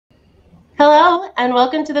Hello, and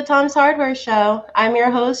welcome to the Tom's Hardware Show. I'm your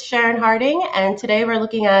host, Sharon Harding, and today we're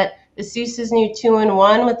looking at Asus's new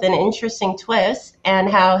 2-in-1 with an interesting twist and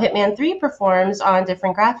how Hitman 3 performs on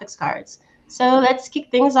different graphics cards. So let's kick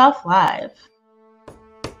things off live.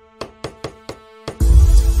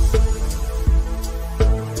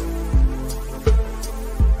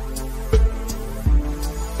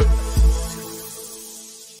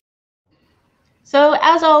 So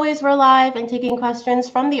as always, we're live and taking questions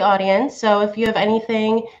from the audience. So if you have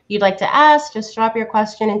anything you'd like to ask, just drop your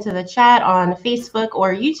question into the chat on Facebook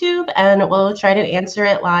or YouTube, and we'll try to answer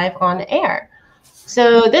it live on air.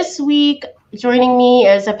 So this week, joining me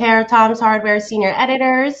is a pair of Tom's Hardware senior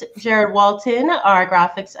editors, Jared Walton, our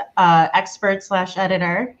graphics expert /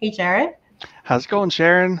 editor. Hey, Jared. How's it going,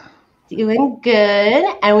 Sharon? Doing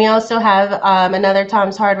good. And we also have another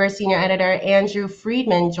Tom's Hardware senior editor, Andrew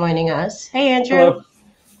Friedman, joining us. Hey, Andrew. Hello.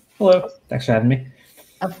 Hello. Thanks for having me.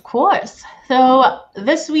 Of course. So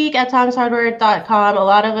this week at tomshardware.com, a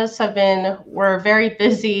lot of us we're very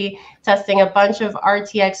busy testing a bunch of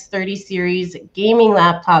RTX 30 series gaming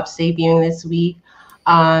laptops debuting this week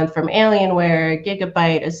from Alienware,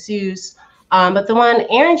 Gigabyte, Asus. But the one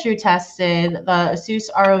Andrew tested, the Asus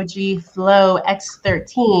ROG Flow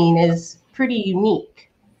X13, is pretty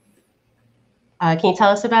unique. Can you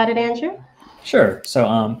tell us about it, Andrew? Sure.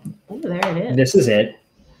 So ooh, there it is. This is it.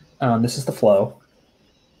 This is the Flow.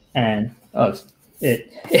 And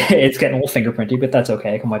it's getting a little fingerprinty, but that's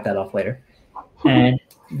okay. I can wipe that off later. And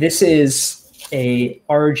this is a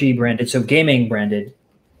ROG branded, so gaming branded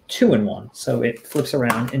 2-in-1. So it flips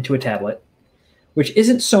around into a tablet, which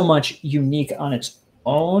isn't so much unique on its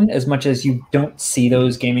own as much as you don't see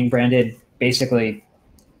those gaming branded basically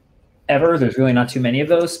ever. There's really not too many of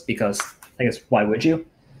those because I guess why would you?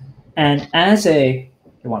 And as a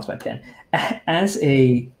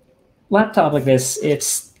laptop like this,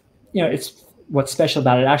 it's what's special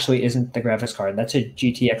about it actually isn't the graphics card. That's a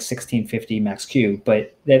GTX 1650 Max-Q,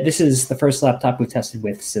 but this is the first laptop we tested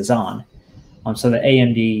with Cezanne. So the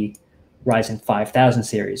AMD Ryzen 5000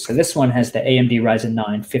 series. So this one has the AMD Ryzen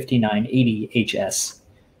 9 5980HS.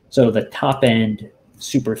 So the top end,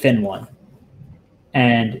 super thin one.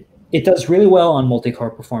 And it does really well on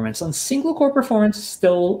multi-core performance. On single core performance,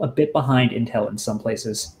 still a bit behind Intel in some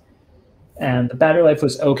places. And the battery life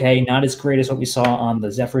was okay, not as great as what we saw on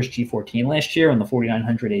the Zephyrus G14 last year on the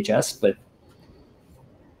 4900HS,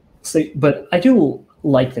 but I do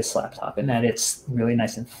like this laptop in that it's really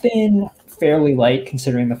nice and thin, fairly light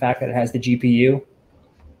considering the fact that it has the GPU.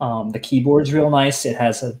 The keyboard's real nice. It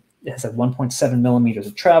has a 1.7 millimeters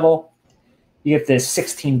of travel. You get this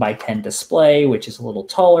 16:10 display, which is a little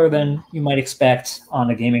taller than you might expect on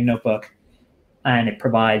a gaming notebook. And it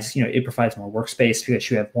provides more workspace because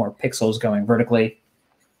you have more pixels going vertically.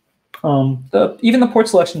 Even the port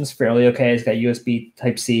selection is fairly okay. It's got USB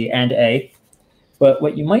Type-C and A. But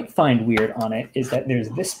what you might find weird on it is that there's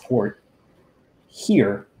this port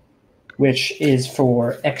here, which is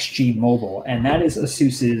for XG Mobile, and that is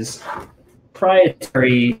Asus's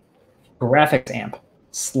proprietary graphics amp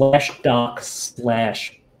 /dock/power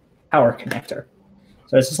connector.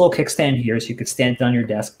 So there's this little kickstand here, so you could stand it on your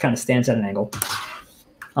desk, kind of stands at an angle.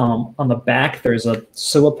 On the back, there's a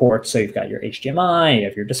slew of ports, so you've got your HDMI, you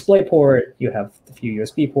have your display port, you have a few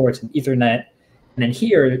USB ports and Ethernet. And then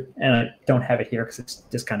here, and I don't have it here because it's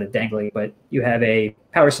just kind of dangly, but you have a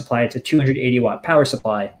power supply. It's a 280-watt power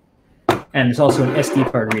supply. And there's also an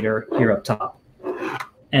SD card reader here up top.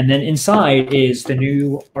 And then inside is the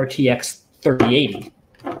new RTX 3080.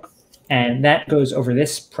 And that goes over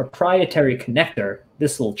this proprietary connector,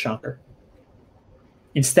 this little chunker,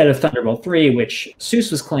 instead of Thunderbolt 3, which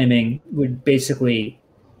Asus was claiming would basically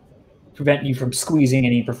prevent you from squeezing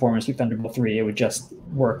any performance through Thunderbolt 3. It would just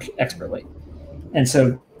work expertly. And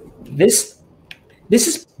so this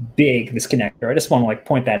is big, this connector. I just want to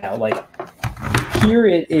point that out. Here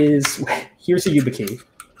it is. Here's a YubiKey,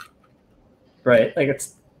 right? I have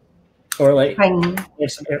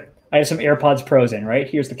some AirPods Pros in, right?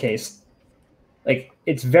 Here's the case.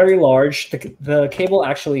 It's very large. The cable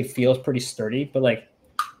actually feels pretty sturdy, but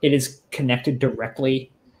it is connected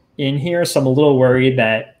directly in here. So I'm a little worried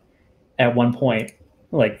that at one point,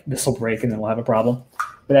 this will break and then we'll have a problem.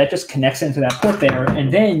 But that just connects into that port there,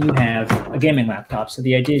 and then you have a gaming laptop. So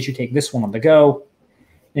the idea is you take this one on the go,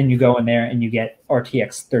 then you go in there and you get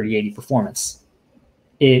RTX 3080 performance.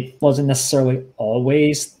 It wasn't necessarily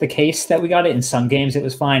always the case that we got it. In some games it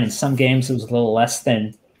was fine. In some games it was a little less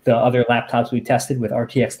than the other laptops we tested with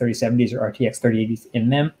RTX 3070s or RTX 3080s in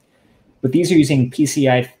them. But these are using 8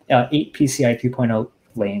 PCI 3.0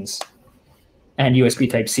 lanes and USB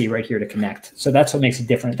Type-C right here to connect. So that's what makes it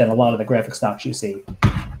different than a lot of the graphics docks you see.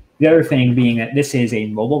 The other thing being that this is a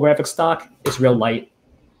mobile graphics stock. It's real light,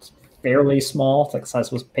 it's fairly small. It's like the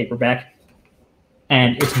size of a paperback.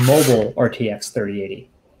 And it's mobile RTX 3080.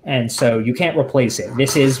 And so you can't replace it.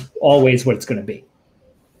 This is always what it's going to be.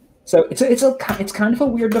 So it's kind of a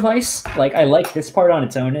weird device. Like, I like this part on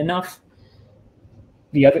its own enough.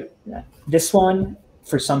 This one,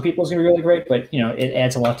 for some people, is going to be really great, but it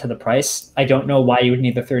adds a lot to the price. I don't know why you would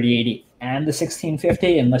need the 3080 and the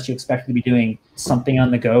 1650 unless you expect to be doing something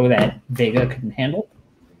on the go that Vega couldn't handle.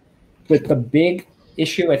 But the big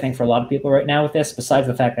issue, I think, for a lot of people right now with this, besides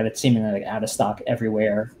the fact that it's seemingly like out of stock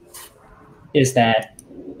everywhere, is that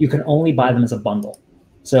you can only buy them as a bundle.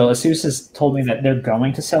 So Asus has told me that they're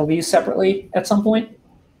going to sell these separately at some point,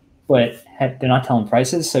 but they're not telling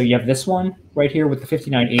prices. So you have this one right here with the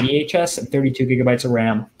 5980 HS and 32 gigabytes of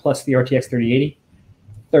RAM plus the RTX 3080,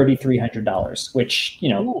 $3,300, which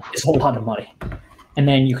is a lot of money. And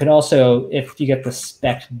then you could also, if you get the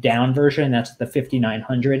spec down version, that's the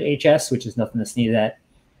 5900 HS, which is nothing to sneeze at,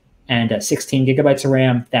 and 16 gigabytes of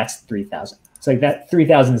RAM, that's $3,000. So like that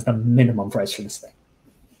 $3,000 is the minimum price for this thing.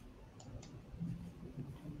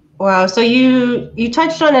 Wow. So you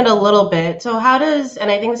touched on it a little bit. So how does,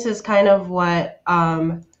 and I think this is kind of what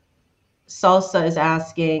Salsa is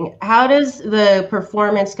asking, how does the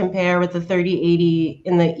performance compare with the 3080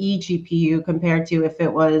 in the eGPU compared to if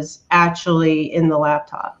it was actually in the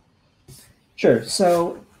laptop? Sure.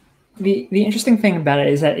 So the interesting thing about it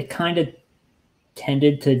is that it kind of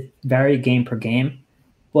tended to vary game per game,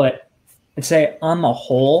 but I'd say on the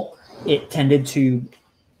whole, it tended to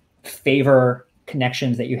favor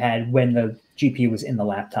connections that you had when the GPU was in the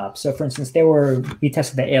laptop. So for instance, we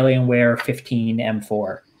tested the Alienware 15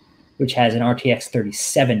 M4, which has an RTX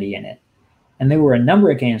 3070 in it. And there were a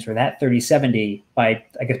number of games where that 3070, by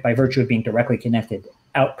virtue of being directly connected,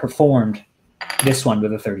 outperformed this one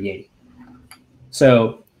with a 3080.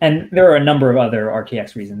 So, and there are a number of other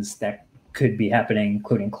RTX reasons that could be happening,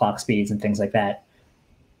 including clock speeds and things like that.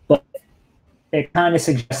 But it kind of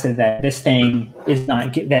suggested that this thing is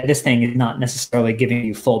not necessarily giving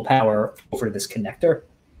you full power over this connector,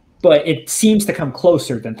 but it seems to come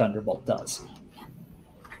closer than Thunderbolt does.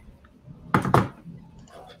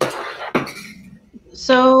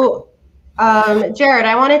 So, Jared,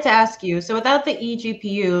 I wanted to ask you, so without the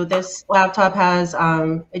eGPU, this laptop has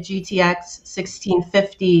a GTX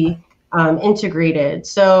 1650 integrated.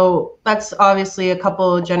 So that's obviously a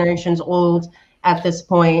couple generations old at this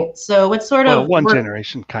point. So what sort of one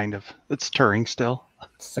generation, kind of. It's Turing still.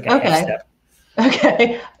 It's like a half step.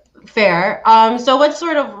 Okay, fair. So what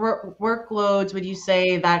sort of workloads would you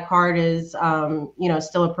say that card is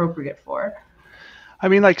still appropriate for? I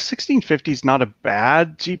mean, like 1650 is not a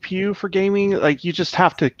bad GPU for gaming. Like, you just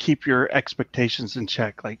have to keep your expectations in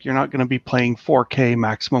check. Like, you're not going to be playing 4K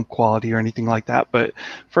maximum quality or anything like that. But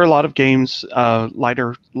for a lot of games,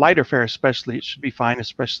 lighter fare especially, it should be fine,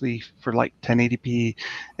 especially for like 1080p,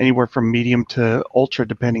 anywhere from medium to ultra,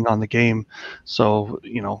 depending on the game. So,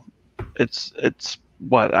 it's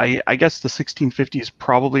what I guess the 1650 is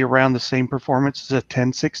probably around the same performance as a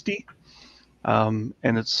 1060, and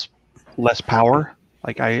it's less power.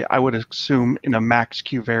 Like, I would assume in a max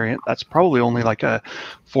Q variant, that's probably only like a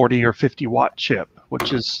 40 or 50 watt chip,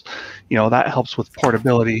 which is, that helps with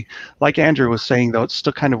portability. Like Andrew was saying, though, it's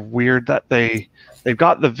still kind of weird that they've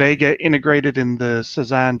got the Vega integrated in the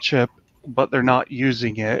Cezanne chip, but they're not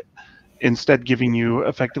using it, instead giving you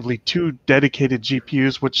effectively two dedicated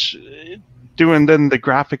GPUs, which doing then the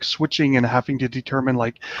graphics switching and having to determine,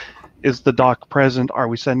 like, is the dock present? Are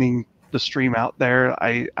we sending the stream out there?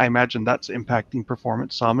 I imagine that's impacting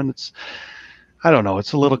performance some, and it's, I don't know,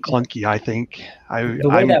 it's a little clunky, I think. The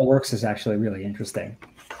way that works is actually really interesting.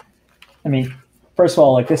 I mean, first of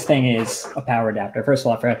all, like, this thing is a power adapter. First of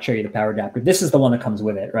all, I forgot to show you the power adapter. This is the one that comes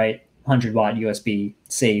with it, right? 100 watt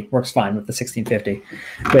USB-C, works fine with the 1650.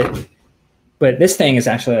 But this thing is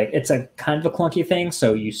actually, like, it's a kind of a clunky thing.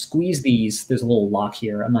 So you squeeze these, there's a little lock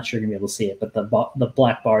here. I'm not sure you're gonna be able to see it, but the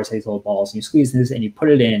black bars have these little balls, and you squeeze this and you put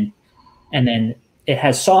it in, and then it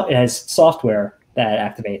has software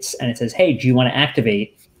that activates, and it says, hey, do you want to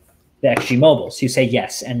activate the XG Mobile? So you say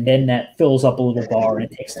yes, and then that fills up a little bar, and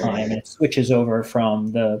it takes time, and it switches over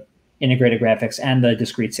from the integrated graphics and the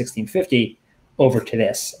discrete 1650 over to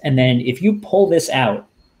this. And then if you pull this out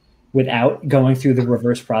without going through the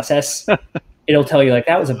reverse process, it'll tell you, like,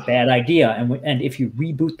 that was a bad idea. And if you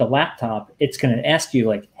reboot the laptop, it's going to ask you,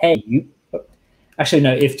 like, hey, actually,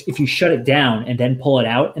 no, if you shut it down and then pull it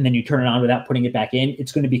out and then you turn it on without putting it back in,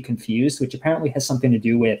 it's going to be confused, which apparently has something to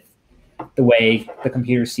do with the way the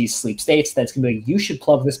computer sees sleep states. That's going to be like, you should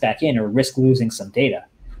plug this back in or risk losing some data.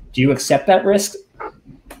 Do you accept that risk?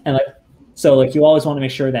 And So like you always want to make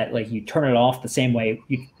sure that like you turn it off the same way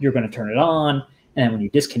you're going to turn it on. And then when you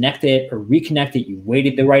disconnect it or reconnect it, you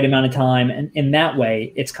waited the right amount of time. And in that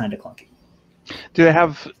way, it's kind of clunky. Do they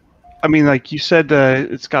have, I mean, like you said,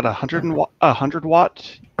 it's got a 100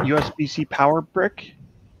 watt USB-C power brick?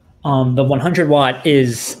 The 100 watt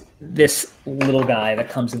is this little guy that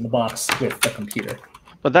comes in the box with the computer.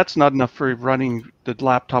 But that's not enough for running the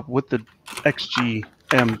laptop with the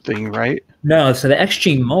XGM thing, right? No, so the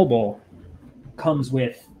XG Mobile comes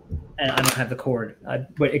with, and I don't have the cord,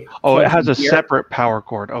 but it has a separate power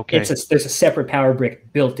cord. Okay. There's a separate power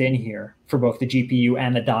brick built in here for both the GPU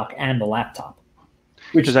and the dock and the laptop.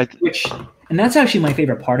 And that's actually my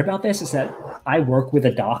favorite part about this is that I work with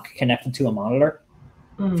a dock connected to a monitor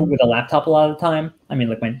with a laptop a lot of the time. I mean,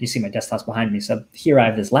 like you see my desktop's behind me, so here I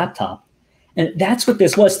have this laptop. And that's what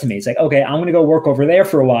this was to me. It's like, okay, I'm going to go work over there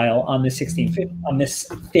for a while on this 1650, on this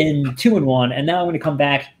thin 2-in-1, and now I'm going to come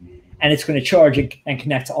back and it's going to charge and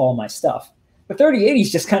connect to all my stuff. But 3080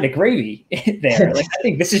 is just kind of gravy there. Like, I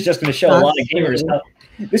think this is just going to show a lot of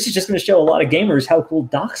gamers. How cool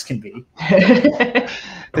docks can be.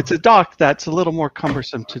 It's a dock that's a little more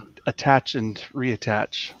cumbersome to attach and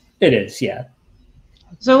reattach. It is, yeah.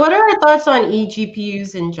 So, what are our thoughts on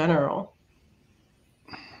eGPUs in general?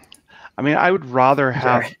 I mean, I would rather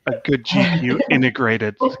have a good GPU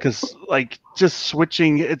integrated because, like, just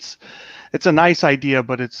switching, it's a nice idea,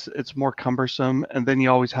 but it's more cumbersome. And then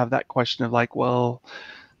you always have that question of like, well,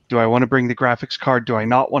 do I want to bring the graphics card? Do I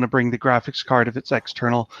not want to bring the graphics card if it's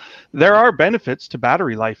external? There are benefits to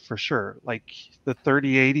battery life for sure. Like the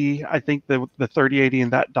 3080, I think the 3080 in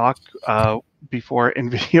that dock, before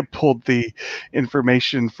Nvidia pulled the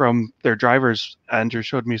information from their drivers, Andrew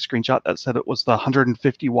showed me a screenshot that said it was the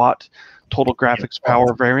 150 watt total graphics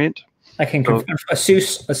power variant. I can confirm.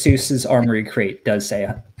 Asus's Armory Crate does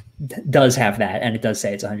have that, and it does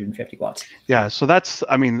say it's 150 watts. Yeah, so that's,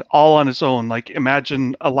 I mean, all on its own. Like,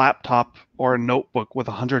 imagine a laptop or a notebook with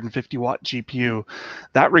a 150 watt GPU.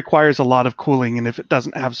 That requires a lot of cooling, and if it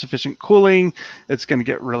doesn't have sufficient cooling, it's going to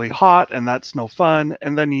get really hot, and that's no fun.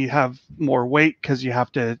 And then you have more weight because you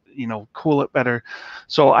have to, cool it better.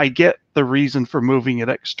 So I get the reason for moving it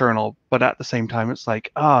external, but at the same time, it's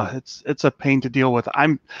like, it's a pain to deal with.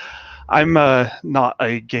 I'm not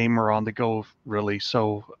a gamer on the go, really,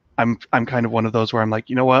 so I'm kind of one of those where I'm like,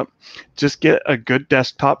 you know what, just get a good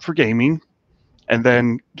desktop for gaming and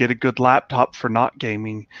then get a good laptop for not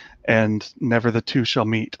gaming, and never the two shall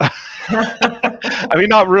meet. I mean,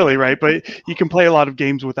 not really, right? But you can play a lot of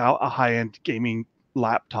games without a high-end gaming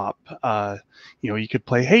laptop. You could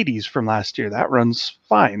play Hades from last year. That runs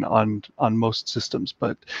fine on most systems.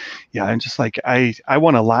 But yeah, I'm just like, I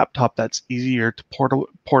want a laptop that's easier to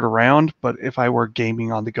port around. But if I were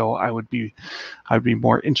gaming on the go, I'd be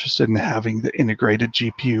more interested in having the integrated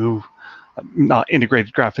GPU, not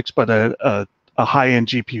integrated graphics, but a high-end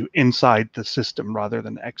GPU inside the system rather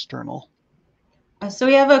than external. So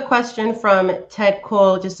we have a question from Ted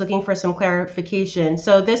Cole, just looking for some clarification.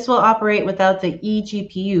 So this will operate without the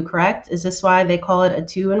eGPU, correct? Is this why they call it a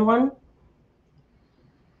 2-in-1?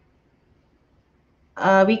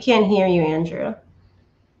 We can't hear you, Andrew.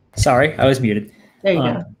 Sorry, I was muted. There you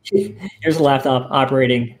go. Here's a laptop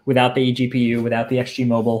operating without the eGPU, without the XG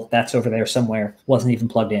Mobile. That's over there somewhere. Wasn't even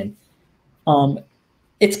plugged in.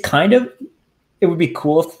 It would be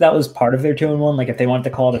cool if that was part of their 2-in-1. Like if they wanted to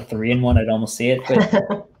call it a 3-in-1, I'd almost see it.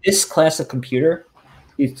 But this class of computer,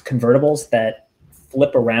 these convertibles that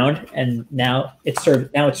flip around, and now it's serving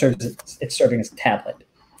as a tablet.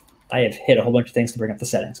 I have hit a whole bunch of things to bring up the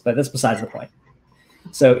settings, but that's besides the point.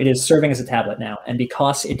 So it is serving as a tablet now, and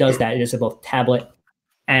because it does that, it is a both tablet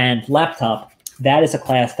and laptop. That is a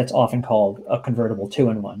class that's often called a convertible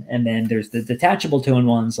 2-in-1. And then there's the detachable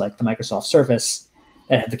 2-in-1s like the Microsoft Surface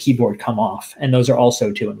that have the keyboard come off, and those are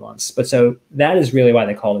also 2-in-1s. But so that is really why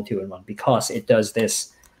they call it 2-in-1, because it does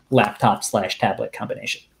this laptop/tablet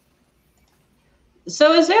combination.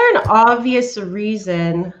 So is there an obvious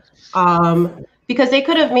reason, because they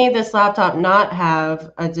could have made this laptop not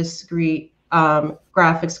have a discrete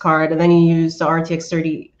graphics card, and then you use the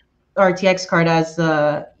RTX card as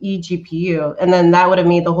the eGPU, and then that would have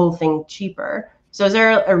made the whole thing cheaper. So is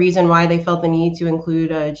there a reason why they felt the need to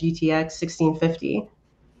include a GTX 1650?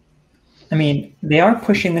 I mean, they are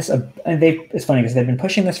pushing this. It's funny because they've been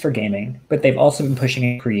pushing this for gaming, but they've also been pushing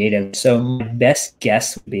it creative. So my best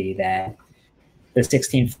guess would be that the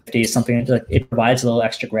 1650 is something that it provides a little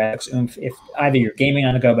extra graphics oomph if either you're gaming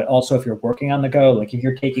on the go, but also if you're working on the go. Like if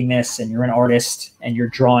you're taking this and you're an artist and you're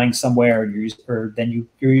drawing somewhere, or then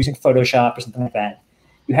you're using Photoshop or something like that,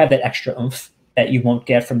 you have that extra oomph that you won't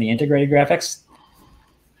get from the integrated graphics.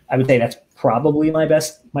 I would say that's probably my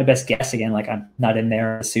best guess. Again, like I'm not in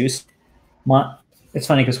there, Asus. It's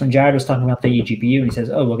funny because when Jared was talking about the eGPU, and he says,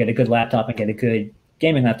 "Oh, we'll get a good laptop and get a good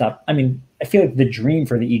gaming laptop." I mean, I feel like the dream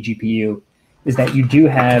for the eGPU is that you do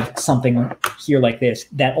have something here like this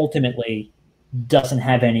that ultimately doesn't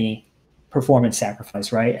have any performance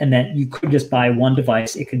sacrifice, right? And that you could just buy one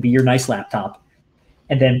device. It could be your nice laptop,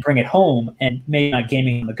 and then bring it home, and maybe not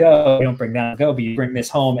gaming on the go. You don't bring that on the go, but you bring this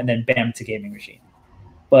home, and then bam, it's a gaming machine.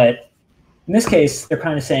 But in this case, they're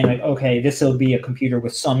kind of saying like, okay, this will be a computer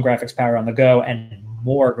with some graphics power on the go and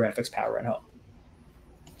more graphics power at home.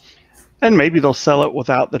 And maybe they'll sell it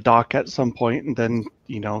without the dock at some point, and then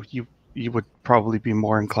you would probably be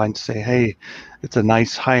more inclined to say, hey, it's a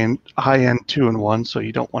nice high-end 2-in-1, so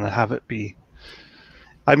you don't want to have it be.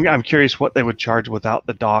 I'm curious what they would charge without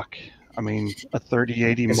the dock. I mean, a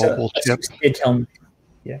 3080 mobile chip.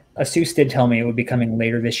 Asus did tell me it would be coming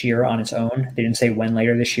later this year on its own. They didn't say when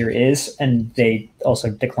later this year is, and they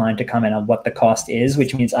also declined to comment on what the cost is,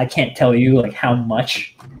 which means I can't tell you like how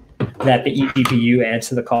much that the eGPU adds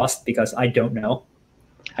to the cost because I don't know.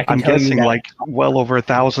 I'm guessing like well over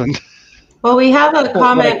 1,000. Well, we have a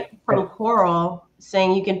comment from Coral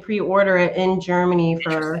saying you can pre-order it in Germany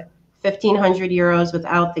for 1,500 euros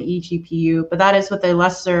without the eGPU, but that is with a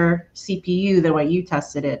lesser CPU than what you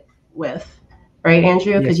tested it with. Right,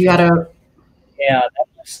 Andrew? Because you had a... Yeah,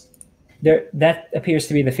 that appears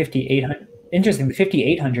to be the 5800. Interesting, the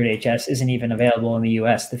 5800 HS isn't even available in the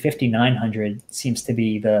US. The 5900 seems to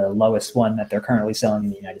be the lowest one that they're currently selling in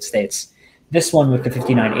the United States. This one with the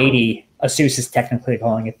 5980, Asus is technically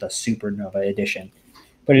calling it the Supernova edition.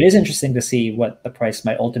 But it is interesting to see what the price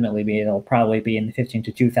might ultimately be. It'll probably be in the $1,500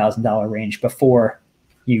 to $2,000 range before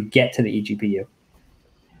you get to the eGPU.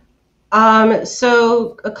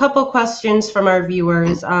 So a couple questions from our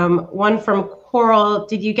viewers. One from Coral.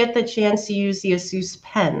 Did you get the chance to use the Asus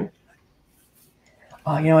Pen?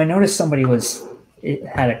 I noticed somebody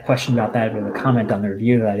had a question about that with a comment on the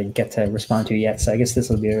review that I didn't get to respond to yet. So I guess this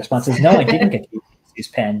will be the response. No, I didn't get to use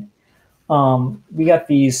Asus Pen. We got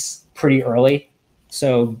these pretty early.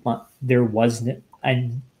 So there wasn't,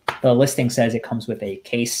 and the listing says it comes with a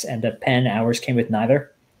case and a pen. Ours came with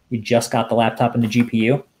neither. We just got the laptop and the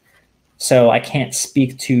GPU. So I can't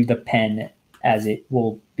speak to the pen as it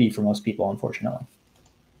will be for most people, unfortunately.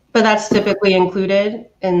 But that's typically included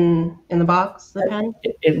in the box, the pen?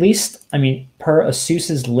 At least, I mean, per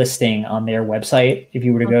Asus's listing on their website, if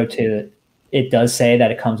you were to go to, it does say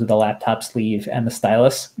that it comes with a laptop sleeve and the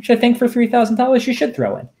stylus, which I think for $3,000 you should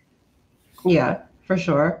throw in. Yeah, for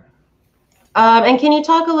sure. And can you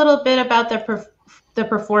talk a little bit about the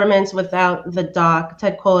performance without the dock?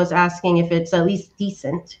 Ted Cole is asking if it's at least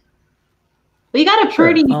decent. Well, you got a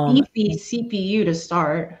pretty beefy CPU to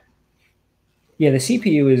start. Yeah, the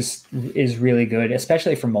CPU is really good,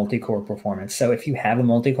 especially for multi-core performance. So if you have a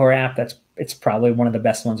multi-core app, it's probably one of the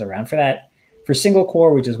best ones around for that. For single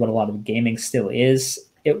core, which is what a lot of gaming still is,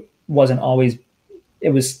 it wasn't always. It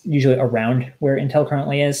was usually around where Intel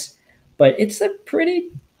currently is, but it's a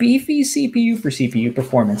pretty beefy CPU for CPU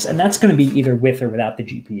performance, and that's going to be either with or without the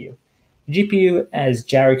GPU. The GPU, as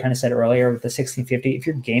Jared kind of said earlier, with the 1650, if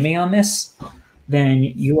you're gaming on this, then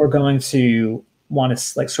you are going to want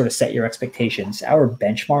to like sort of set your expectations. Our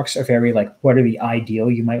benchmarks are very like, what are the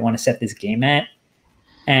ideal you might want to set this game at?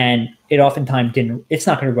 And it oftentimes it's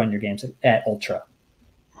not going to run your games at ultra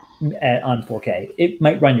on 4K. It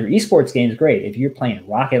might run your esports games great. If you're playing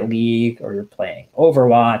Rocket League or you're playing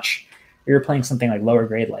Overwatch, or you're playing something like lower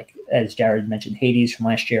grade, like as Jared mentioned, Hades from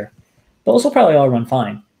last year, those will probably all run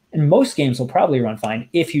fine. And most games will probably run fine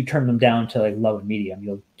if you turn them down to like low and medium.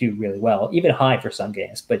 You'll do really well, even high for some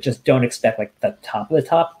games, but just don't expect like the top of the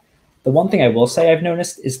top. The one thing I will say I've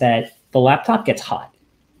noticed is that the laptop gets hot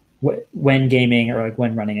when gaming or like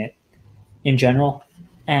when running it in general.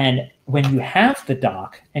 And when you have the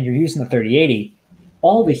dock and you're using the 3080,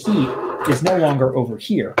 all the heat is no longer over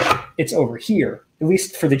here. It's over here, at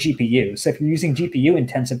least for the GPU. So if you're using GPU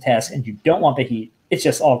intensive tasks and you don't want the heat, it's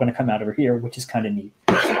just all going to come out over here, which is kind of neat.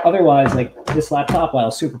 Otherwise, like this laptop, while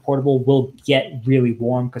super portable, will get really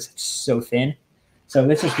warm because it's so thin. So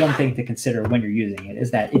this is one thing to consider when you're using it, is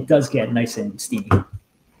that it does get nice and steamy.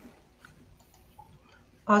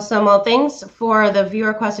 Awesome. Well, thanks for the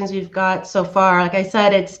viewer questions we've got so far. Like I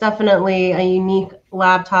said, it's definitely a unique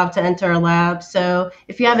laptop to enter a lab. So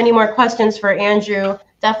if you have any more questions for Andrew,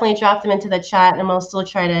 definitely drop them into the chat and we'll still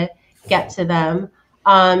try to get to them.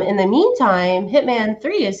 In the meantime, Hitman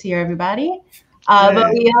 3 is here, everybody.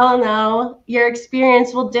 But we all know your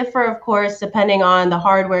experience will differ, of course, depending on the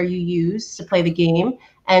hardware you use to play the game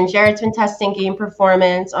And Jared's been testing game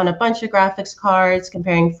performance on a bunch of graphics cards,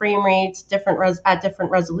 comparing frame rates, at different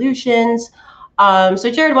resolutions. So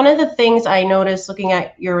Jared, one of the things I noticed looking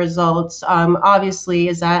at your results, obviously,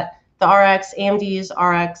 is that the AMD's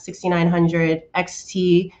RX 6900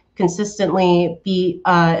 XT consistently beat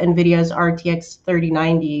Nvidia's RTX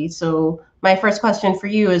 3090. So my first question for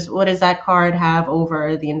you is, what does that card have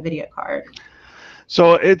over the Nvidia card?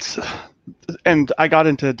 So and I got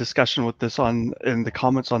into a discussion with this in the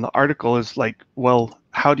comments on the article, is like, well,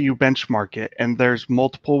 how do you benchmark it? And there's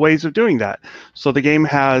multiple ways of doing that. So the game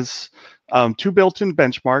has two built-in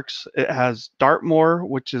benchmarks. It has Dartmoor,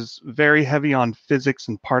 which is very heavy on physics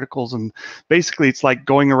and particles, and basically it's like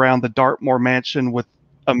going around the Dartmoor mansion with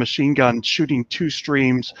a machine gun shooting two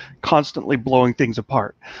streams, constantly blowing things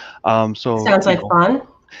apart. So sounds like fun.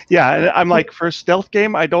 Yeah, and I'm like, for a stealth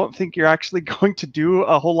game, I don't think you're actually going to do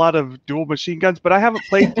a whole lot of dual machine guns, but I haven't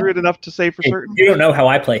played through it enough to say for certain. You don't know how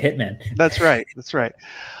I play Hitman. That's right. That's right.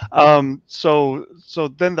 So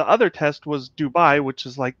then the other test was Dubai, which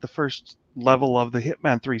is like the first level of the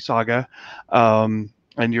Hitman 3 saga, and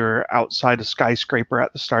you're outside a skyscraper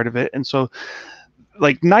at the start of it. And so,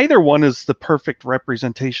 like, neither one is the perfect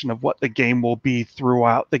representation of what the game will be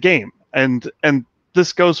throughout the game. And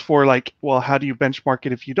this goes for, like, well, how do you benchmark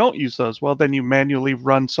it if you don't use those? Well, then you manually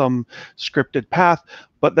run some scripted path,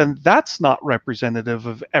 but then that's not representative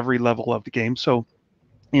of every level of the game. So,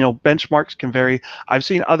 you know, benchmarks can vary. I've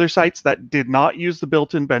seen other sites that did not use the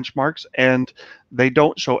built-in benchmarks, and they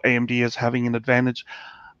don't show AMD as having an advantage.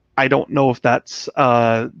 I don't know if that's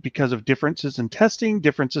because of differences in testing,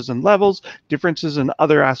 differences in levels, differences in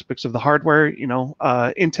other aspects of the hardware. You know,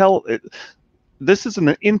 Intel... This is an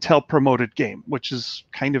Intel promoted game, which is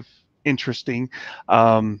kind of interesting.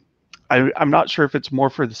 I'm not sure if it's more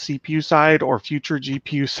for the CPU side or future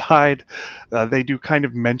GPU side. They do kind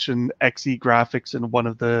of mention XE graphics in one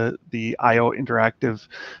of the IO Interactive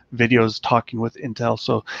videos talking with Intel.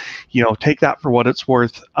 So, you know, take that for what it's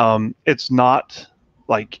worth. It's not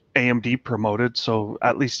like AMD promoted, so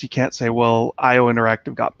at least you can't say, well, IO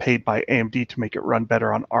Interactive got paid by AMD to make it run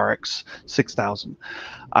better on RX 6000.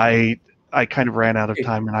 I kind of ran out of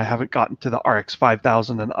time, and I haven't gotten to the RX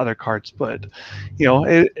 5000 and other cards, but, you know,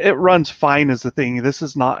 it runs fine as the thing. This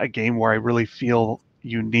is not a game where I really feel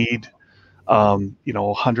you need, you know,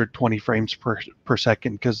 120 frames per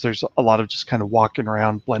second, because there's a lot of just kind of walking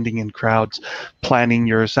around, blending in crowds, planning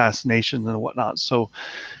your assassinations and whatnot. So,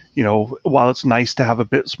 you know, while it's nice to have a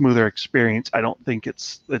bit smoother experience, I don't think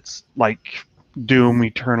it's like Doom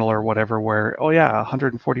Eternal or whatever, where, oh yeah,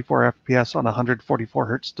 144 FPS on a 144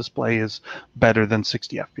 hertz display is better than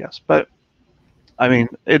 60 FPS. But I mean,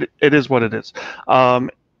 it is what it is.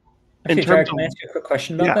 Actually, Jared, can I ask you a quick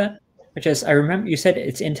question about that? Which is, I remember you said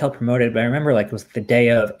it's Intel promoted, but I remember, like, it was the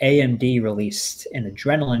day of AMD released an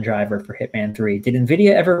Adrenaline driver for Hitman 3. Did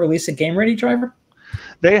Nvidia ever release a game ready driver?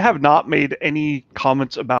 They have not made any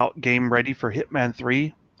comments about game ready for Hitman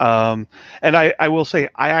 3. And I will say,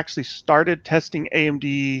 I actually started testing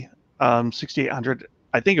AMD 6800.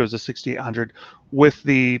 I think it was a 6800 with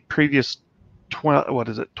the previous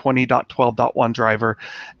 20.12.1 driver,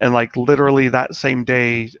 and like literally that same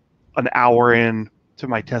day, an hour in to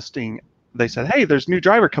my testing, they said, hey, there's a new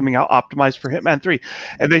driver coming out optimized for Hitman 3,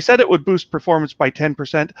 and they said it would boost performance by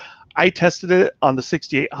 10%. I tested it on the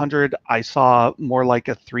 6800. I saw more like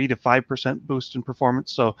a 3 to 5% boost in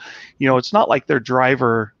performance. So, you know, it's not like their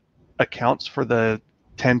driver accounts for the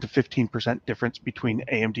 10 to 15% difference between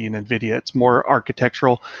AMD and Nvidia. It's more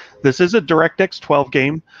architectural. This is a DirectX 12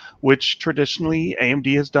 game, which traditionally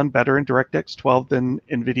AMD has done better in DirectX 12 than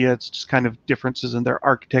Nvidia. It's just kind of differences in their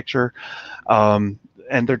architecture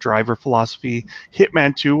and their driver philosophy.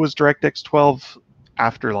 Hitman 2 was DirectX 12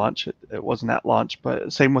 after launch. It wasn't at launch,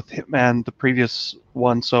 but same with Hitman, the previous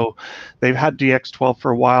one. So they've had DX12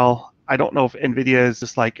 for a while. I don't know if Nvidia is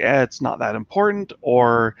just like, it's not that important,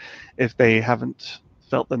 or if they haven't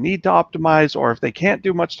felt the need to optimize, or if they can't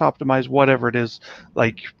do much to optimize, whatever it is.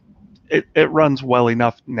 Like, it runs well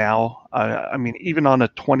enough now. I mean, even on a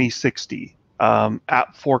 2060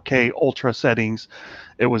 at 4K ultra settings,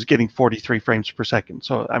 it was getting 43 frames per second.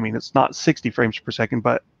 So, I mean, it's not 60 frames per second,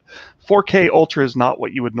 but 4K ultra is not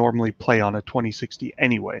what you would normally play on a 2060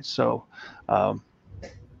 anyway. So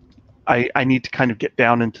I need to kind of get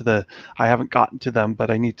down into I haven't gotten to them,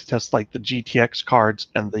 but I need to test like the GTX cards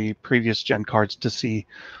and the previous gen cards to see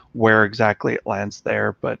where exactly it lands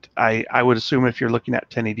there. But I would assume if you're looking at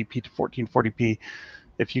 1080p to 1440p,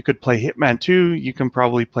 if you could play Hitman 2, you can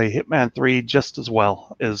probably play Hitman 3 just as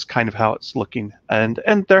well, is kind of how it's looking. And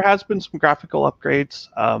there has been some graphical upgrades.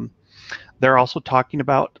 They're also talking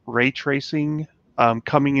about ray tracing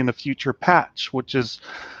coming in a future patch, which is,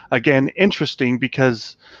 again, interesting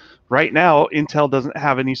because right now Intel doesn't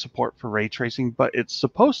have any support for ray tracing, but it's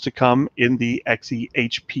supposed to come in the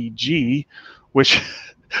XeHPG, which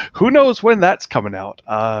who knows when that's coming out.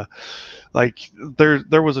 Like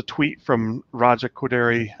there was a tweet from Raja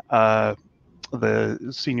Koderi, the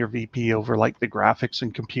senior VP over like the graphics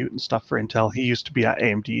and compute and stuff for Intel. He used to be at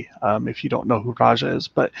AMD, if you don't know who Raja is,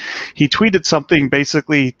 but he tweeted something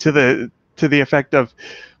basically to the effect of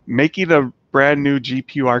making a brand new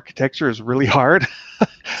GPU architecture is really hard.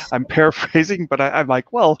 I'm paraphrasing, but I'm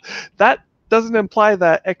like, well, that doesn't imply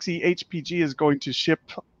that XeHPG is going to ship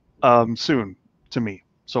soon to me.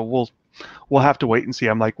 So we'll have to wait and see.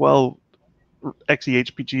 I'm like, well,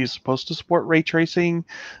 XeHPG is supposed to support ray tracing.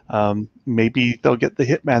 Maybe they'll get the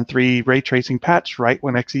Hitman 3 ray tracing patch right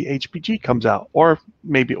when XeHPG comes out, or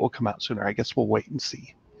maybe it will come out sooner. I guess we'll wait and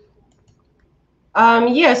see.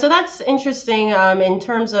 Yeah, so that's interesting. In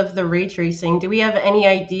terms of the ray tracing, do we have any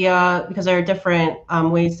idea, because there are different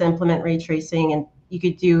ways to implement ray tracing, and you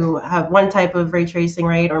could have one type of ray tracing,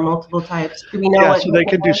 right, or multiple types? Do we know? Yeah, so they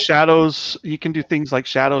can do shadows. You can do things like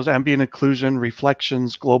shadows, ambient occlusion,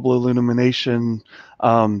 reflections, global illumination,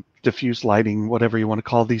 diffuse lighting, whatever you want to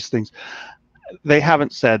call these things. They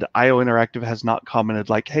haven't said, IO Interactive has not commented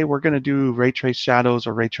like, hey, we're going to do ray trace shadows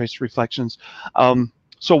or ray trace reflections.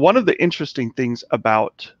 So one of the interesting things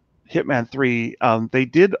about Hitman 3, they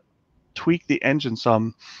did tweak the engine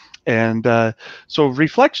some. And so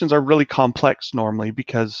reflections are really complex normally,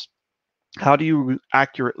 because how do you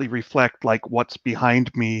accurately reflect like what's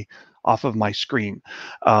behind me off of my screen?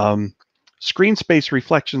 Screen space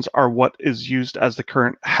reflections are what is used as the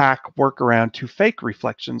current hack workaround to fake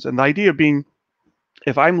reflections. And the idea being,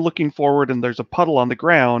 if I'm looking forward and there's a puddle on the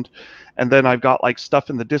ground, and then I've got like stuff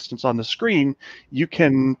in the distance on the screen, you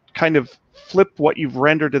can kind of flip what you've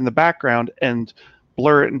rendered in the background and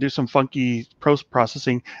blur it and do some funky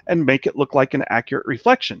processing and make it look like an accurate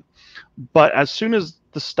reflection. But as soon as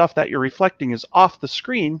the stuff that you're reflecting is off the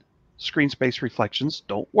screen, screen space reflections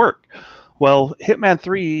don't work. Well, Hitman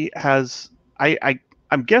 3 has,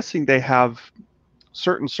 I'm guessing they have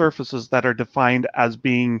certain surfaces that are defined as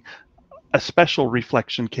being a special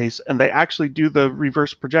reflection case, and they actually do the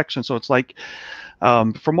reverse projection. So it's like,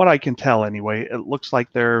 from what I can tell anyway, it looks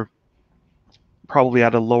like they're probably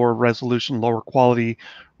at a lower resolution, lower quality,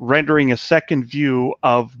 rendering a second view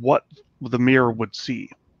of what the mirror would see.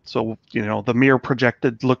 So, you know, the mirror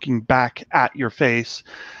projected looking back at your face,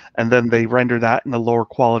 and then they render that in a lower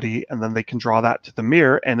quality, and then they can draw that to the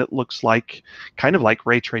mirror, and it looks like kind of like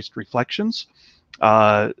ray traced reflections.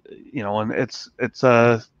 You know, and it's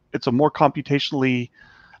a more computationally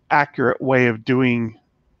accurate way of doing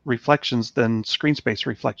reflections than screen space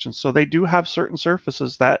reflections. So they do have certain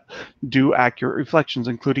surfaces that do accurate reflections,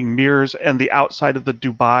 including mirrors, and the outside of the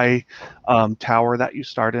Dubai tower that you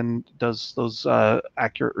start in does those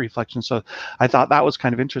accurate reflections. So I thought that was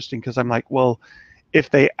kind of interesting, because I'm like, well, if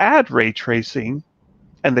they add ray tracing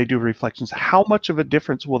and they do reflections, how much of a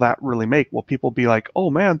difference will that really make? Will people be like, oh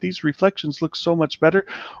man, these reflections look so much better?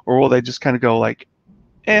 Or will they just kind of go like,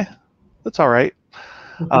 that's all right?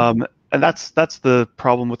 And that's the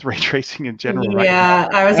problem with ray tracing in general, right? Yeah,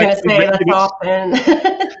 I was going to say that's often.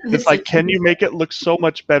 It's like, can you make it look so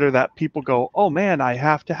much better that people go, oh man, I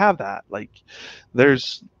have to have that? Like,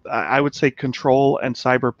 I would say Control and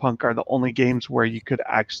Cyberpunk are the only games where you could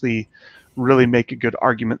actually really make a good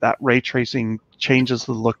argument that ray tracing changes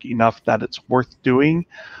the look enough that it's worth doing.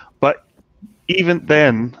 But even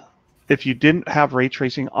then, if you didn't have ray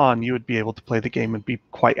tracing on, you would be able to play the game and be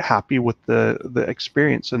quite happy with the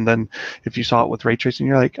experience. And then if you saw it with ray tracing,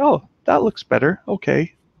 you're like, oh, that looks better.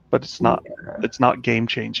 Okay. But it's not game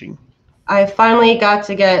changing. I finally got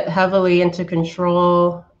to get heavily into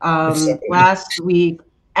Control last week,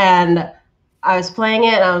 and I was playing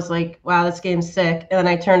it and I was like, wow, this game's sick. And then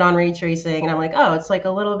I turned on ray tracing and I'm like, oh, it's like a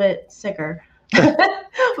little bit sicker.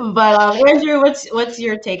 But Andrew, what's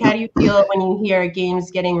your take? How do you feel when you hear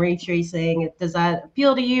games getting ray tracing? Does that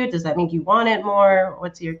appeal to you? Does that make you want it more?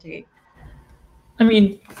 What's your take? I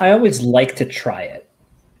mean, I always like to try it,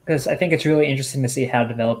 because I think it's really interesting to see how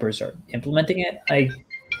developers are implementing it. I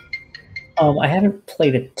haven't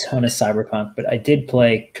played a ton of Cyberpunk, but I did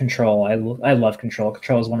play Control. I love Control.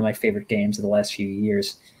 Control is one of my favorite games of the last few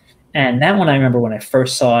years. And that one, I remember when I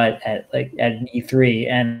first saw it at an E3,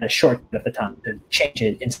 and a shortcut at the time to change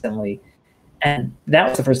it instantly. And that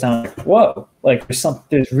was the first time I was like, whoa, like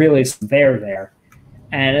there's really some there.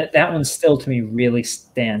 And that one still to me really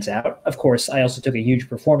stands out. Of course, I also took a huge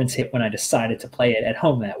performance hit when I decided to play it at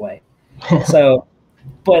home that way. So,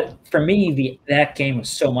 but for me, that game was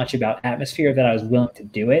so much about atmosphere that I was willing to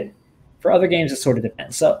do it. For other games, it sort of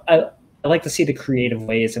depends. So I like to see the creative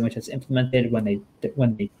ways in which it's implemented when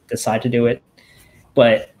they decide to do it,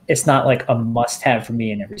 but it's not like a must-have for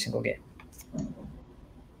me in every single game.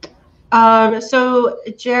 So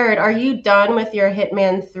Jared, are you done with your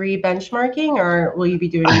Hitman 3 benchmarking, or will you be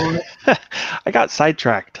doing more? I got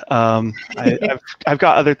sidetracked. I've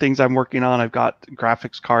got other things I'm working on. I've got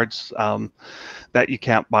graphics cards that you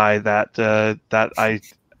can't buy that I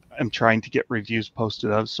am trying to get reviews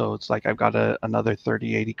posted of. So it's like I've got another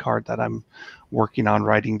 3080 card that I'm working on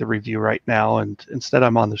writing the review right now, and instead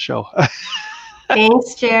I'm on the show.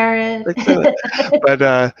 Thanks, Jared.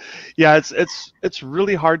 But yeah, it's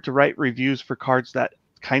really hard to write reviews for cards that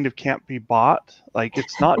kind of can't be bought. Like,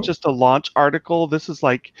 it's not just a launch article. This is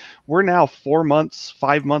like, we're now 5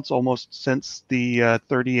 months almost since the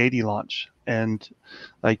 3080 launch, and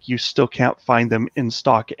like, you still can't find them in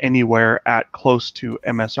stock anywhere at close to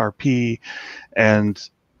MSRP. And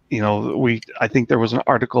you know, I think there was an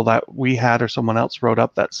article that we had or someone else wrote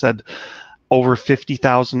up that said over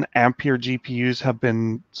 50,000 Ampere GPUs have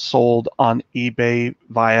been sold on eBay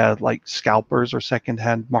via like scalpers or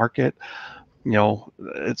secondhand market. You know,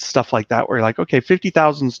 it's stuff like that where you're like, okay,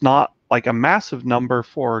 50,000 is not like a massive number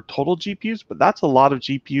for total GPUs, but that's a lot of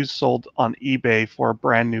GPUs sold on eBay for a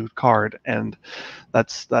brand new card, and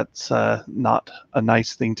that's not a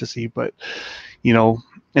nice thing to see. But you know,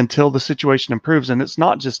 until the situation improves, and it's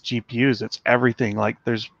not just GPUs, it's everything. Like,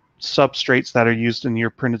 there's substrates that are used in your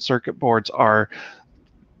printed circuit boards are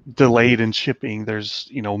delayed in shipping. There's,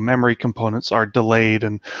 you know, memory components are delayed,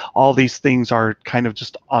 and all these things are kind of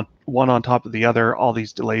just on one on top of the other. All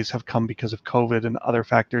these delays have come because of COVID and other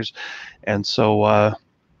factors, and so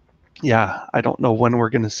yeah, I don't know when we're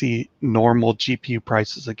going to see normal GPU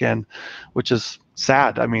prices again, which is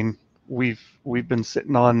sad. I mean, we've been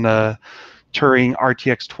sitting on Turing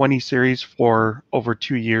RTX 20 series for over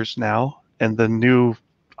 2 years now, and the new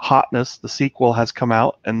hotness, the sequel, has come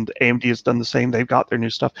out, and AMD has done the same. They've got their new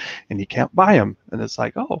stuff, and you can't buy them. And it's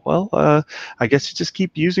like, oh, well, I guess you just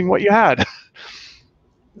keep using what you had.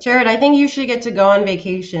 Jared, I think you should get to go on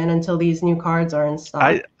vacation until these new cards are in stock.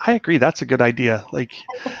 I agree. That's a good idea. Like,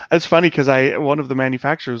 it's funny because one of the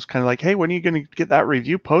manufacturers kind of like, hey, when are you going to get that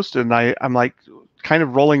review posted? And I'm like, kind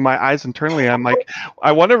of rolling my eyes internally. I'm like,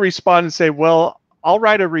 I want to respond and say, well, I'll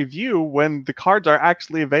write a review when the cards are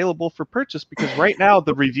actually available for purchase, because right now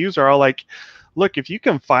the reviews are all like, look, if you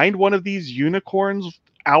can find one of these unicorns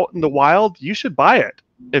out in the wild, you should buy it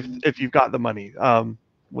if you've got the money.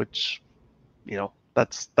 Which, you know,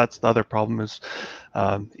 that's the other problem is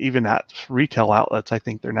even at retail outlets, I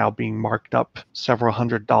think they're now being marked up several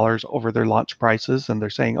 $100s over their launch prices, and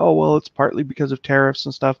they're saying, oh, well, it's partly because of tariffs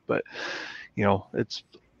and stuff, but you know, it's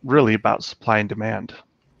really about supply and demand.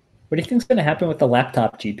 What do you think is going to happen with the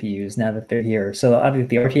laptop GPUs now that they're here? So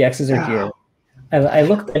obviously the RTXs are here.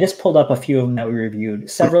 I just pulled up a few of them that we reviewed.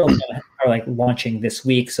 Several of them are like launching this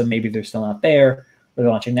week, so maybe they're still not there, or they're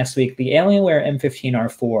launching next week. The Alienware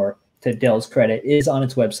M15R4, to Dell's credit, is on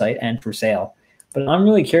its website and for sale. But I'm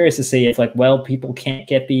really curious to see if, like, well, people can't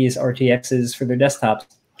get these RTXs for their desktops.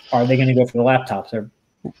 Are they going to go for the laptops? Or...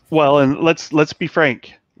 Well, and let's be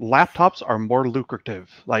frank. Laptops are more lucrative,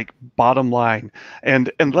 like, bottom line.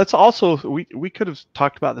 And let's also, we could have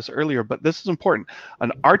talked about this earlier, but this is important.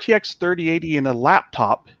 An RTX 3080 in a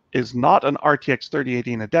laptop is not an RTX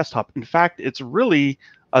 3080 in a desktop. In fact, it's really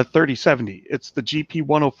a 3070. It's the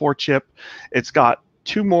GP104 chip. It's got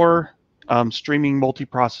 2 more streaming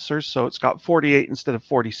multiprocessors, so it's got 48 instead of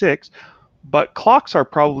 46. But clocks are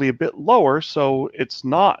probably a bit lower, so it's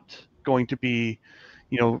not going to be,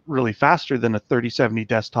 you know, really faster than a 3070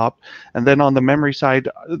 desktop. And then on the memory side,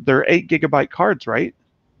 they're 8 GB cards, right?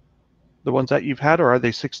 The ones that you've had, or are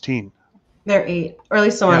they 16? They're 8, or at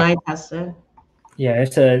least the one I tested. Yeah,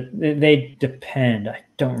 they depend. I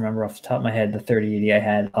don't remember off the top of my head the 3080 I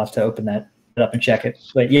had. I'll have to open that up and check it.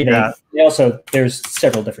 But yeah, they also, there's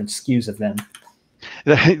several different SKUs of them.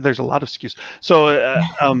 There's a lot of SKUs.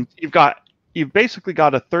 So you've basically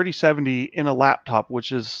got a 3070 in a laptop,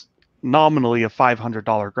 which is nominally a $500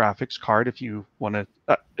 graphics card if you want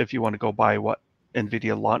to go buy what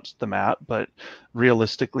Nvidia launched them at, but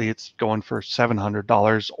realistically it's going for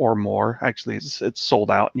 $700 or more. Actually, it's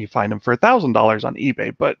sold out, and you find them for $1,000 on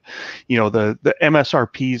eBay. But you know, the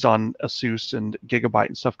MSRPs on Asus and Gigabyte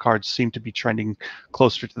and stuff cards seem to be trending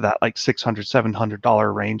closer to that, like $600,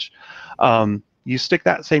 $700 range. You stick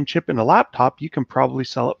that same chip in a laptop, you can probably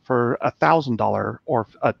sell it for $1,000 or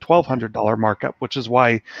a $1,200 markup, which is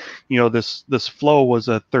why, this Flow was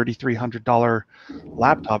a $3,300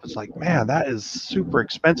 laptop. It's like, man, that is super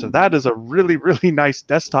expensive. That is a really, really nice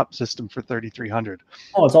desktop system for $3,300.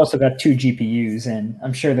 Oh, it's also got 2 GPUs, and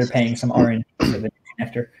I'm sure they're paying some R&D for the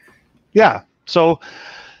connector. Yeah, so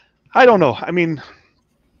I don't know. I mean,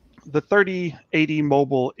 the 3080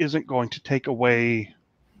 mobile isn't going to take away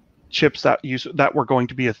chips that were going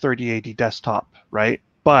to be a 3080 desktop, right?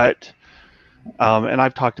 But and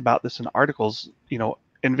I've talked about this in articles,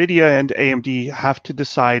 Nvidia and AMD have to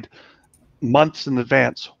decide months in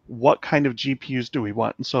advance what kind of GPUs do we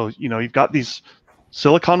want. And so, you've got these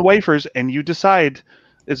silicon wafers, and you decide,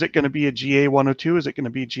 is it going to be a GA102? Is it going to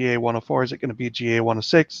be GA104? Is it going to be a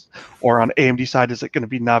GA106? Or on AMD side, is it going to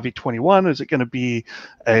be Navi 21? Is it going to be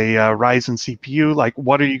a Ryzen CPU? Like,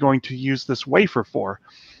 what are you going to use this wafer for?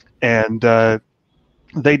 And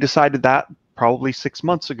they decided that probably 6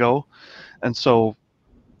 months ago. And so,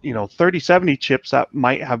 3070 chips that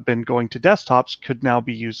might have been going to desktops could now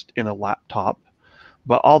be used in a laptop.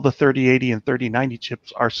 But all the 3080 and 3090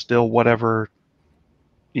 chips are still whatever,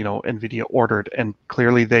 NVIDIA ordered. And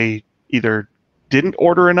clearly they either didn't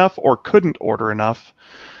order enough or couldn't order enough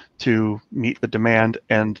to meet the demand.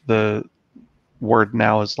 And the word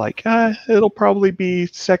now is like, it'll probably be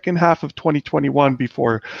second half of 2021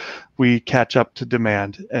 before we catch up to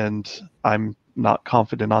demand. And I'm not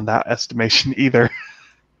confident on that estimation either.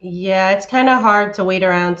 Yeah, it's kind of hard to wait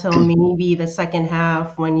around till maybe the second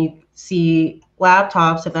half when you see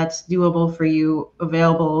laptops, if that's doable for you,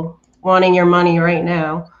 available, wanting your money right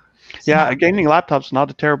now. Yeah, a gaming laptop's not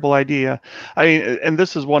a terrible idea. I mean, and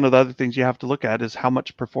this is one of the other things you have to look at is how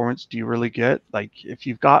much performance do you really get? Like, if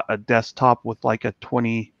you've got a desktop with like a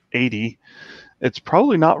 2080, it's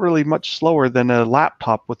probably not really much slower than a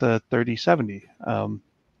laptop with a 3070.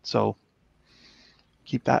 So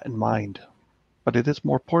keep that in mind. But it is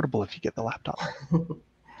more portable if you get the laptop.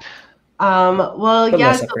 Well, But yeah.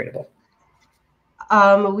 less upgradable.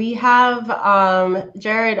 We have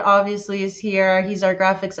Jared obviously is here. He's our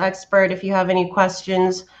graphics expert. If you have any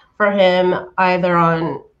questions for him, either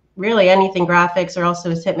on really anything graphics or also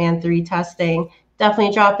his Hitman 3 testing,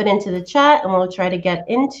 definitely drop it into the chat and we'll try to get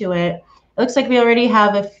into it. It looks like we already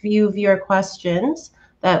have a few viewer questions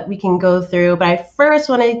that we can go through, but I first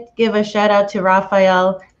want to give a shout out to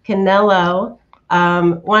Rafael Canelo.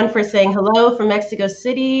 One for saying hello from Mexico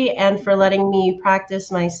City and for letting me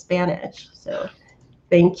practice my Spanish. So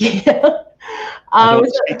thank you. I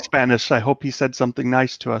don't speak Spanish. I hope he said something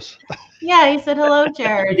nice to us. Yeah, he said hello,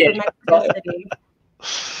 Jared from Mexico City.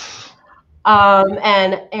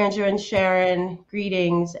 And Andrew and Sharon,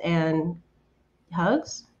 greetings and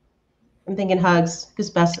hugs. I'm thinking hugs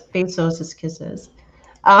because Bezos is kisses.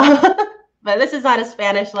 But this is not a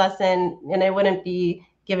Spanish lesson, and it wouldn't be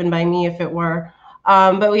given by me if it were.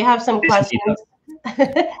 But we have some questions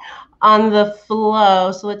on the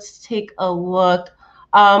flow, so let's take a look.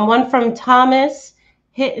 One from Thomas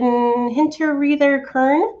Hinterreither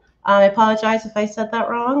Kern. I apologize if I said that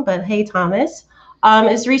wrong, but hey, Thomas.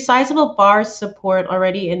 Is resizable bar support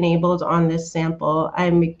already enabled on this sample?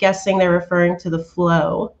 I'm guessing they're referring to the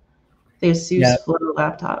Flow, the Asus Flow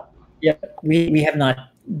laptop. Yeah, we have not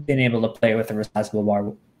been able to play with the resizable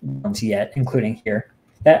bar ones yet, including here.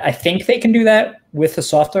 I think they can do that with a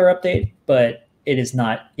software update, but it is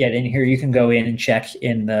not yet in here. You can go in and check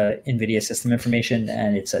in the NVIDIA system information,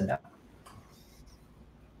 and it said no.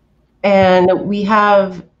 And we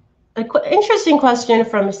have an interesting question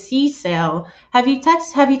from C-Sale. Have you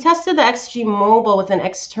tested the XG Mobile with an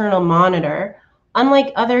external monitor?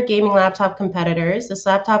 Unlike other gaming laptop competitors, this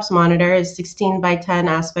laptop's monitor is 16:10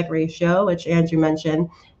 aspect ratio, which Andrew mentioned,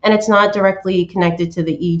 and it's not directly connected to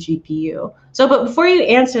the eGPU. So, but before you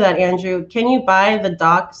answer that, Andrew, can you buy the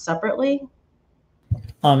dock separately?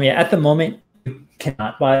 Yeah, at the moment, you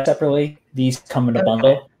cannot buy separately. These come in a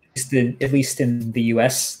bundle. At least in the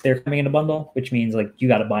US, they're coming in a bundle, which means like you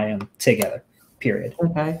got to buy them together, period.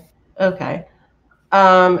 Okay. Okay.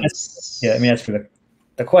 Yeah, I mean, as for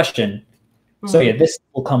the question, so yeah, this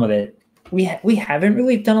will come with it. We haven't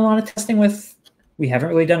really done a lot of testing with. We haven't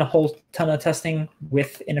really done a whole ton of testing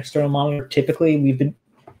with an external monitor. Typically, we've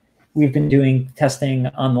been doing testing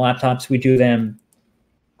on the laptops. We do them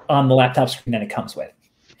on the laptop screen that it comes with,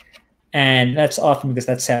 and that's often because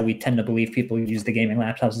that's how we tend to believe people use the gaming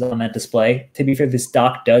laptops on that display. To be fair, this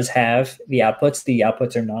dock does have the outputs. The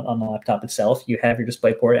outputs are not on the laptop itself. You have your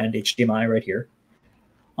DisplayPort and HDMI right here.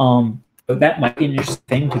 But that might be an interesting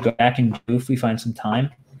thing to go back and do if we find some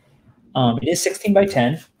time. It is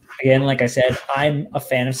 16:10. Again, like I said, I'm a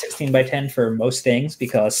fan of 16:10 for most things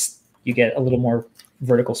because you get a little more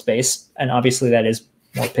vertical space, and obviously that is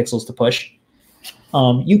more pixels to push.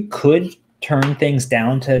 You could turn things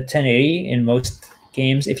down to 1080 in most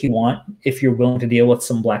games if you want, if you're willing to deal with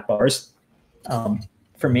some black bars.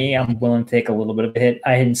 For me, I'm willing to take a little bit of a hit.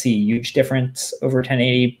 I didn't see a huge difference over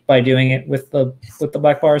 1080 by doing it with the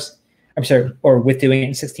black bars. I'm sorry, or with doing it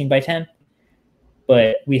in 16 by 10.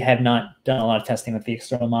 But we have not done a lot of testing with the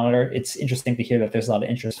external monitor. It's interesting to hear that there's a lot of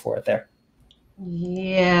interest for it there.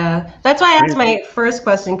 Yeah, that's why I asked my first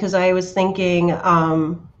question, because I was thinking,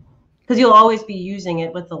 because you'll always be using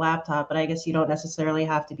it with the laptop, but I guess you don't necessarily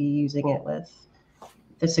have to be using it with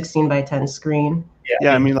the 16 by 10 screen.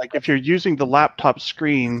 Yeah, I mean, like if you're using the laptop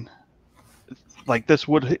screen, like this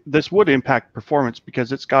would impact performance,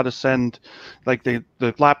 because it's got to send, like the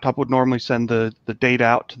laptop would normally send the data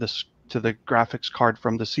out to the graphics card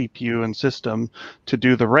from the CPU and system to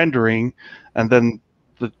do the rendering, and then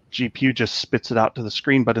the GPU just spits it out to the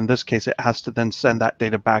screen. But in this case, it has to then send that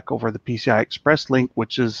data back over the PCI Express link,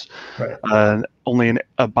 which is only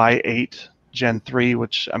a by 8 Gen 3,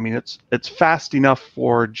 which, I mean, it's fast enough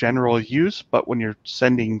for general use, but when you're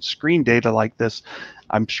sending screen data like this,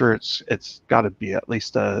 I'm sure it's got to be at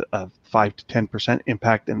least a 5 to 10%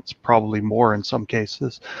 impact, and it's probably more in some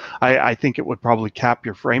cases. I think it would probably cap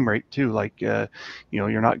your frame rate too. Like, you're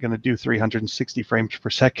not going to do 360 frames per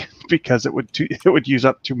second because it would use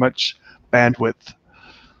up too much bandwidth.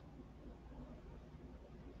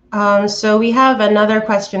 So we have another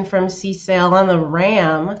question from C-Sale on the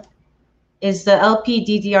RAM. Is the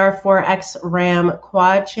LPDDR4X RAM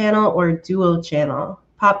quad channel or dual channel?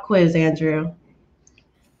 Pop quiz, Andrew.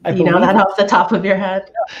 Do you know that off the top of your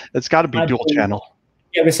head? It's got to be dual channel.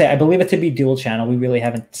 Yeah, I believe it to be dual channel. We really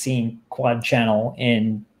haven't seen quad channel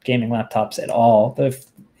in gaming laptops at all.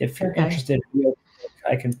 If you're interested,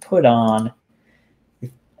 I can put on,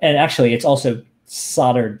 and actually it's also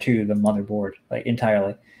soldered to the motherboard, like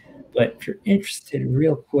entirely. But if you're interested,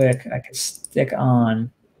 real quick, I can stick on.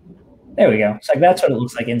 There we go. So that's what it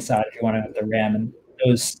looks like inside if you want to have the RAM, and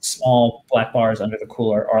those small black bars under the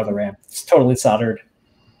cooler are the RAM. It's totally soldered,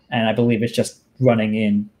 and I believe it's just running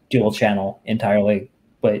in dual channel entirely,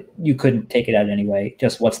 but you couldn't take it out anyway.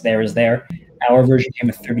 Just what's there is there. Our version came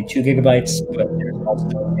with 32 gigabytes, but there's also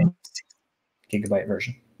a 6 gigabyte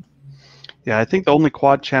version. Yeah, I think the only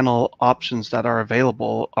quad channel options that are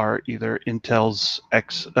available are either Intel's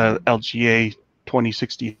LGA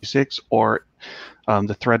 2066 or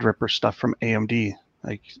the Threadripper stuff from AMD.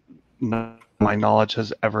 Like, none of my knowledge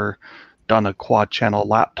has ever done a quad channel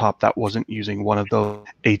laptop that wasn't using one of those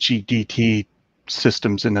HEDT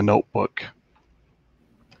systems in a notebook.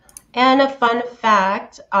 And a fun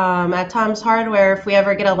fact, at Tom's Hardware, if we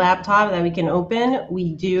ever get a laptop that we can open,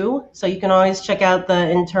 we do. So you can always check out the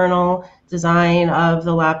internal design of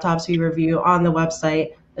the laptops we review on the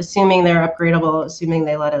website, assuming they're upgradable, assuming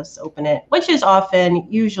they let us open it, which is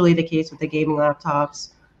usually the case with the gaming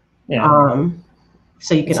laptops. Yeah.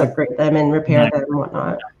 So you can upgrade them and repair them and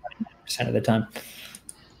whatnot. 90% of the time.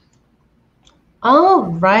 All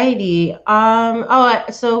righty.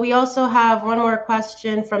 So we also have one more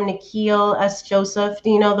question from Nikhil S. Joseph. Do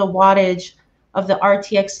you know the wattage of the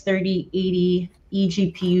RTX 3080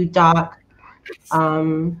 eGPU dock?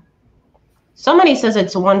 Somebody says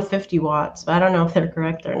it's 150 watts, but I don't know if they're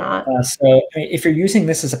correct or not. So if you're using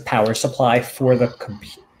this as a power supply for the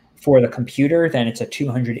computer, then it's a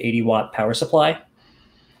 280 watt power supply.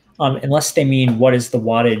 Unless they mean what is the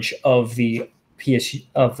wattage of the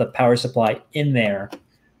power supply in there,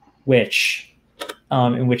 which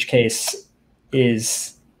in which case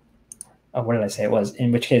is what did I say it was?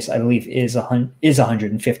 In which case I believe is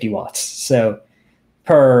 150 watts. So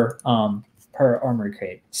per Armory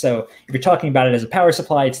Crate. So if you're talking about it as a power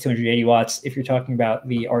supply, it's 280 watts. If you're talking about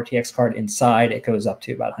the RTX card inside, it goes up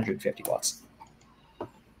to about 150 watts.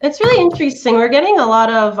 It's really interesting. We're getting a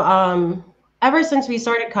lot of, ever since we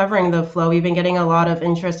started covering the Flow, we've been getting a lot of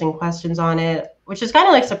interesting questions on it, which is kind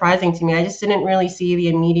of like surprising to me. I just didn't really see the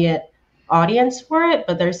immediate audience for it,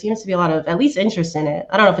 but there seems to be a lot of at least interest in it.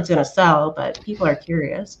 I don't know if it's going to sell, but people are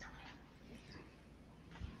curious.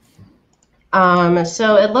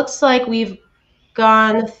 So it looks like we've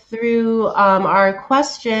gone through our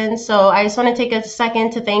questions. So I just want to take a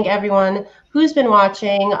second to thank everyone who's been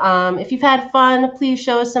watching. If you've had fun, please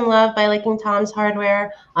show us some love by liking Tom's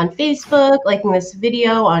Hardware on Facebook, liking this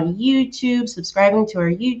video on YouTube, subscribing to our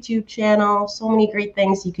YouTube channel. So many great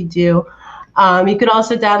things you could do. You could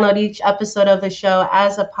also download each episode of the show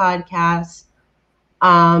as a podcast.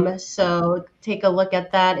 So take a look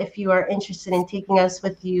at that if you are interested in taking us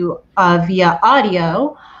with you via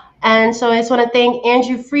audio. And so I just want to thank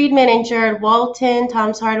Andrew Friedman and Jared Walton,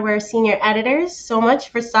 Tom's Hardware senior editors, so much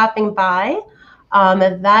for stopping by.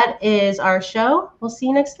 That is our show. We'll see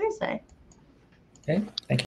you next Thursday. Okay, thank you.